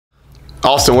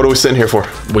Austin, what are we sitting here for?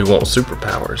 We want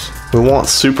superpowers. We want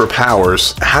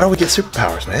superpowers. How do we get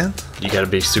superpowers, man? You gotta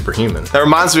be superhuman. That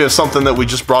reminds me of something that we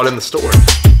just brought in the store.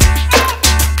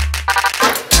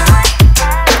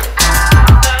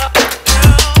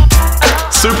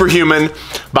 Superhuman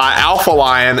by Alpha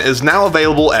Lion is now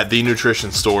available at the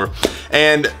nutrition store.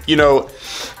 And, you know,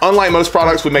 unlike most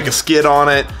products, we make a skid on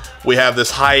it. We have this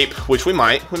hype, which we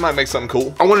might make something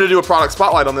cool. I wanted to do a product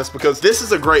spotlight on this because this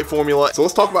is a great formula. So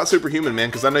let's talk about Superhuman, man,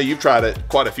 because I know you've tried it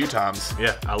quite a few times.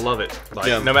 Yeah, I love it.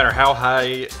 Like, no matter how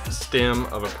high stem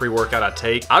of a pre-workout I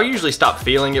take, I'll usually stop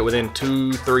feeling it within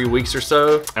 2-3 weeks or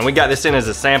so. And we got this in as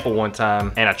a sample one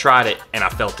time, and I tried it, and I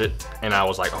felt it, and I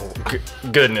was like, oh,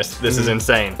 goodness, this is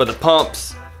insane. But the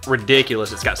pump's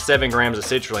ridiculous. It's got 7 grams of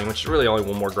citrulline, which is really only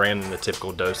 1 more gram than the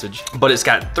typical dosage. But it's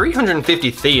got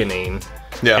 350 theanine,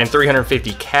 and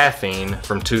 350 caffeine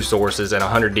from 2 sources and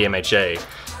 100 DMHA.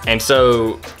 And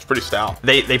so it's pretty stout.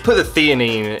 They put the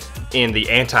theanine in the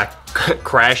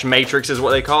anti-crash matrix is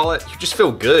what they call it. You just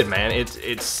feel good, man.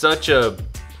 It's such a,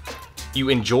 you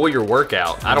enjoy your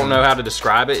workout. I don't know how to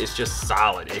describe it. It's just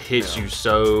solid. It hits you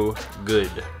so good.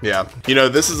 Yeah. You know,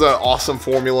 this is an awesome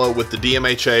formula with the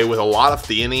DMHA with a lot of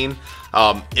theanine.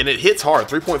 And it hits hard.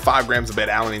 3.5 grams of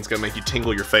beta-alanine is gonna make you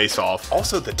tingle your face off.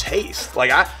 Also the taste. Like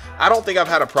I don't think I've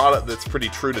had a product that's pretty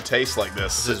true to taste like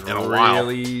this in a while.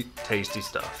 Really tasty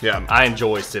stuff. Yeah. I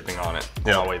enjoy sipping on it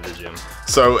on my way to the gym.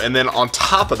 So, and then on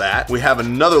top of that, we have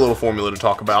another little formula to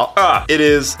talk about. It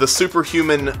is the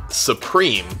Superhuman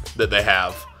Supreme that they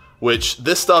have, which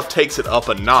this stuff takes it up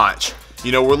a notch.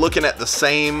 You know, we're looking at the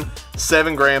same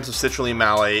 7 grams of citrulline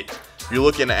malate. You're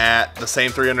looking at the same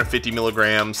 350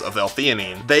 milligrams of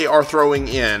L-theanine. They are throwing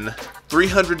in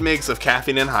 300 mgs of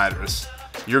caffeine anhydrous.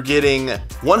 You're getting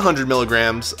 100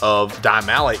 milligrams of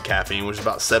dimalate caffeine, which is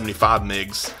about 75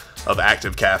 mgs of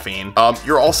active caffeine.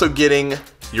 You're also getting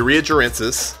urea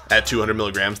gerensis at 200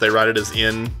 milligrams. They write it as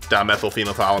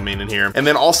N-dimethylphenethylamine in here. And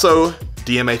then also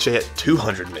DMHA at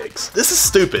 200 mgs. This is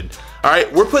stupid. All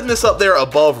right, we're putting this up there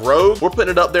above Rogue. We're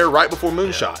putting it up there right before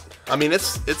Moonshot. I mean,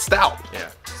 it's stout.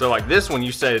 Yeah. So like this one,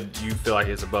 you said you feel like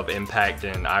it's above Impact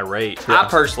and Irate. I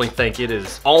personally think it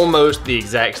is almost the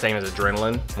exact same as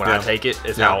adrenaline when I take it,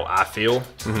 is how I feel.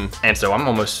 And so I'm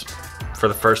almost, for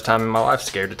the first time in my life,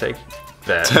 scared to take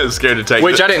that. Scared to take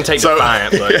Which I didn't take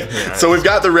Defiant, but. You know. So we've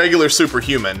got the regular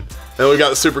Superhuman, then we've got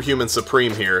the Superhuman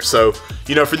Supreme here. So,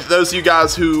 you know, for those of you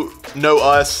guys who know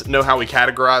us, know how we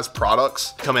categorize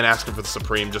products, come in asking for the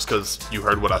Supreme just because you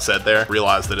heard what I said there.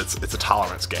 Realize that it's a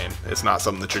tolerance game. It's not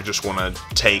something that you just want to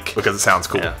take because it sounds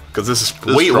cool. Because this is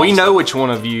we know which one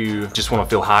of you just want to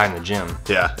feel high in the gym.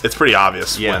 Yeah, it's pretty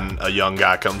obvious when a young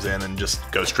guy comes in and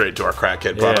just goes straight to our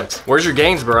crackhead products. Where's your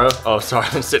gains, bro? Oh, sorry,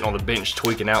 I'm sitting on the bench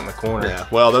tweaking out in the corner. Yeah,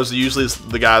 well, those are usually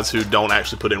the guys who don't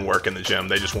actually put in work in the gym.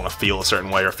 They just want to feel a certain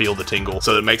way or feel the tingle.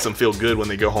 So it makes them feel good when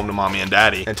they go home to mommy and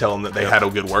daddy and tell them that they had a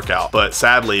good workout. But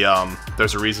sadly,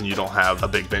 there's a reason you don't have a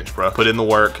big bench, bro. Put in the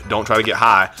work, don't try to get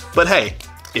high. But hey,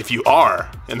 if you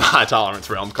are in the high tolerance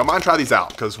realm, come on, try these out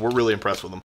because we're really impressed with them.